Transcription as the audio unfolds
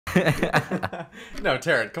No,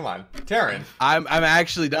 Taryn, come on. Taryn. I'm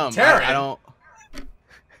actually dumb. Taryn. I don't.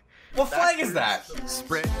 What flag is that?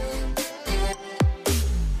 Spread.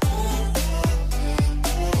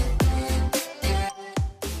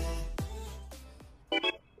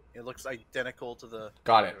 It looks identical to the.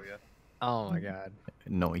 Got it. There we go. Oh my god.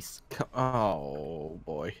 Noise. Oh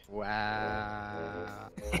boy. Wow.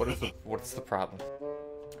 What's the problem?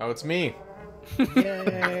 Oh, it's me.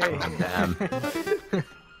 Yay. Damn.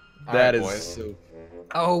 That is boys. so.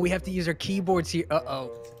 Oh, we have to use our keyboards here.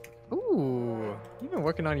 Uh-oh. Ooh, you've been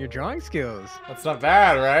working on your drawing skills. That's not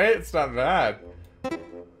bad, right? It's not bad.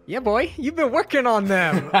 Yeah, boy, you've been working on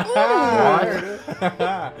them.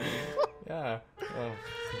 Yeah. Oh.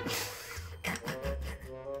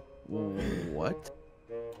 What?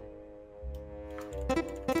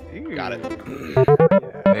 Ooh. Got it.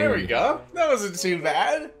 There we go. That wasn't too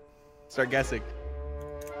bad. Start guessing.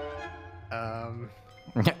 You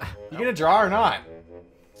gonna draw or not?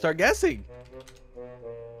 Start guessing.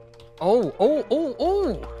 Oh.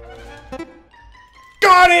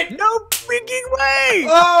 Got it! No freaking way!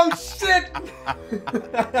 Oh shit!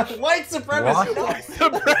 White supremacy! What?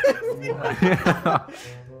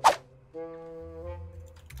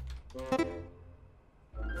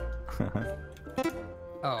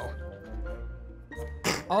 Oh.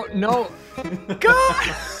 Oh no!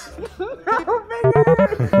 God! No,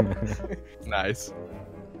 man! Nice.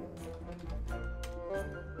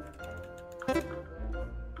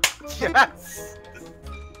 Yes.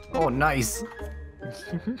 Oh, nice.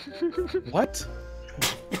 What?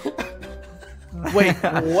 Wait,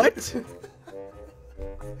 what?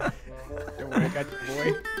 Don't worry, I got you,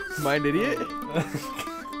 boy. Am I an idiot?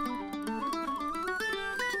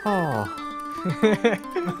 Oh.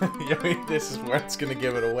 Yeah, this is where it's gonna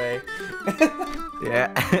give it away. Yeah.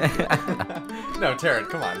 No, Taryn,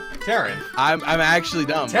 come on. Taryn. I'm actually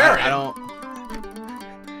dumb. Taryn. I don't.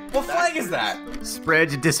 What flag is that?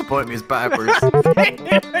 Spread your disappointments backwards. I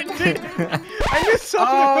knew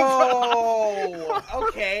something was Oh,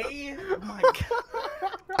 okay. Oh my god.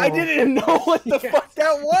 I didn't even know what the fuck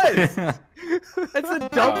that was. That's a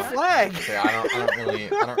dumb flag. Okay, I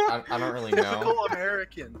don't really know. Typical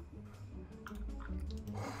American.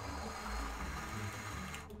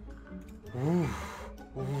 Ooh.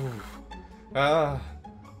 Ooh.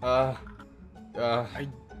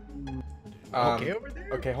 Okay over there?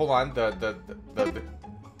 Okay, hold on.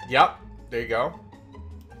 Yep. There you go.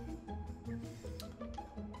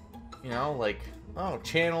 You know, like, oh,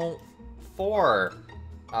 channel 4.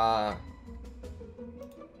 Oh.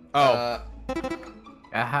 Aha.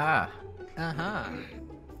 Uh-huh.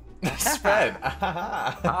 Spread.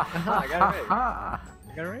 I got it right. Ha.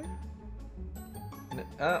 I got it right?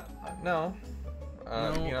 No. No,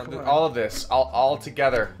 You know, come on. all of this, all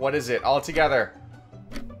together. What is it? All together.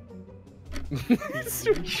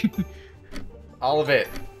 All of it.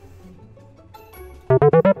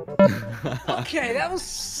 Okay, that was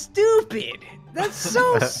stupid. That's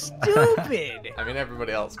so stupid. I mean,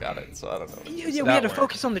 everybody else got it, so I don't know. Yeah, we had to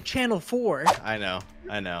focus on the channel 4. I know.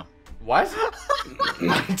 What?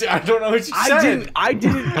 I don't know what you said. I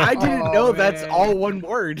didn't Oh, know that's man. all one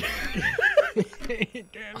word.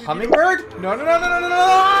 Hummingbird? No!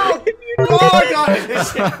 Oh, I got it.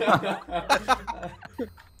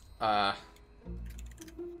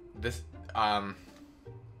 This. I'm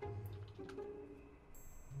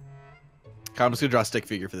just gonna draw a stick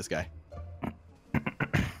figure for this guy.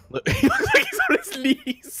 Look, he looks like he's on his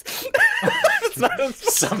knees. It's not on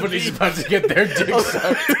Somebody's about to get their dick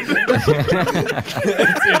sucked.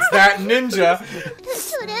 it's that ninja.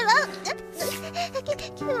 それは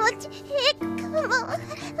気持ちいいかも。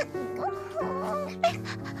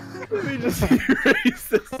 Let me just erase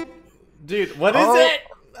this. Dude, what is Oh. it?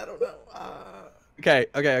 I don't know. Okay.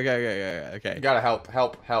 You gotta help.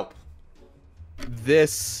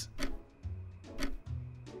 This.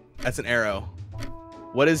 That's an arrow.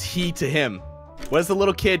 What is he to him? What is the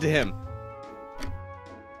little kid to him?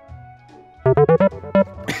 Oh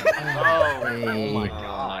my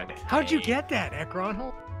god. How'd you get that,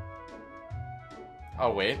 Ekron?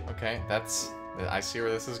 Oh wait, okay, that's. I see where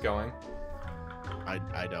this is going. I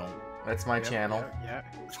don't. That's my channel. Yeah.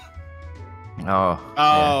 Oh.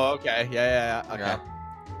 Oh, okay. Yeah. Okay. Yeah.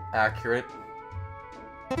 Accurate.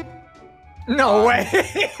 No way.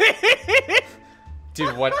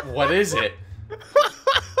 Dude, what is it?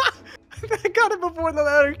 I got it before the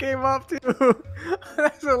letter came up too.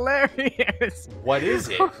 That's hilarious. What is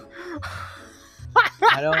it?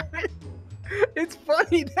 I don't. It's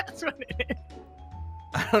funny. That's what it is.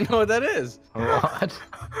 I don't know what that is. What?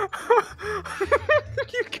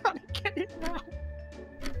 You gotta get it now.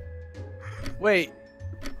 Wait.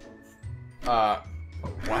 What?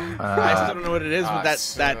 I still don't know what it is, but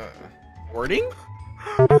that wording?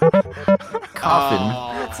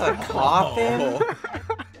 Coffin. That's a coffin?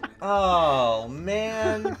 Oh,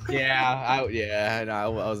 man. Yeah, no, I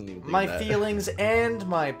wasn't even thinking My that. feelings and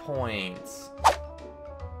my points.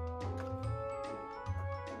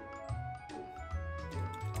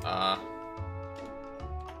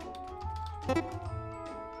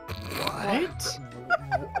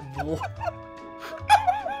 What?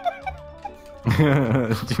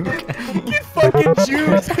 Get fucking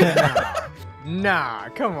juice! Nah,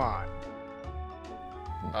 come on.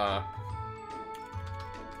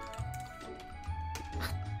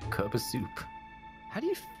 Cup of soup. How do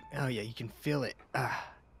you? Oh yeah, you can feel it.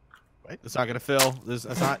 What? It's not gonna fill. That's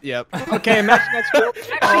not. Yep. Okay, imagine that's cool.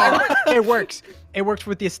 Actually, it works. It works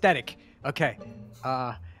with the aesthetic. Okay.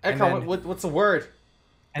 And Ekron, then, what's the word?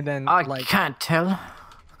 and then I like can't tell.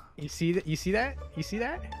 you see that? You see that? You see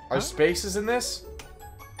that? Are spaces in this?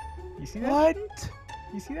 You see that? What? Shit?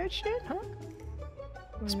 You see that shit? Huh?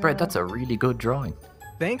 Spread, that's a really good drawing.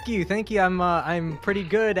 Thank you, thank you. I'm pretty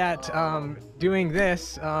good at doing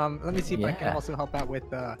this. Let me see if I can Yeah. also help out with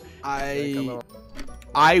like a little.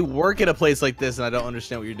 I work at a place like this and I don't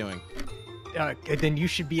understand what you're doing. Then you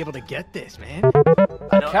should be able to get this, man.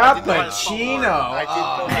 Cappuccino.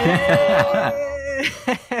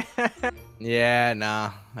 Yeah,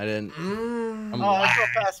 nah, I didn't. Oh, I saw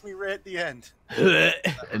past me right at the end.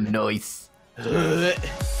 Nice.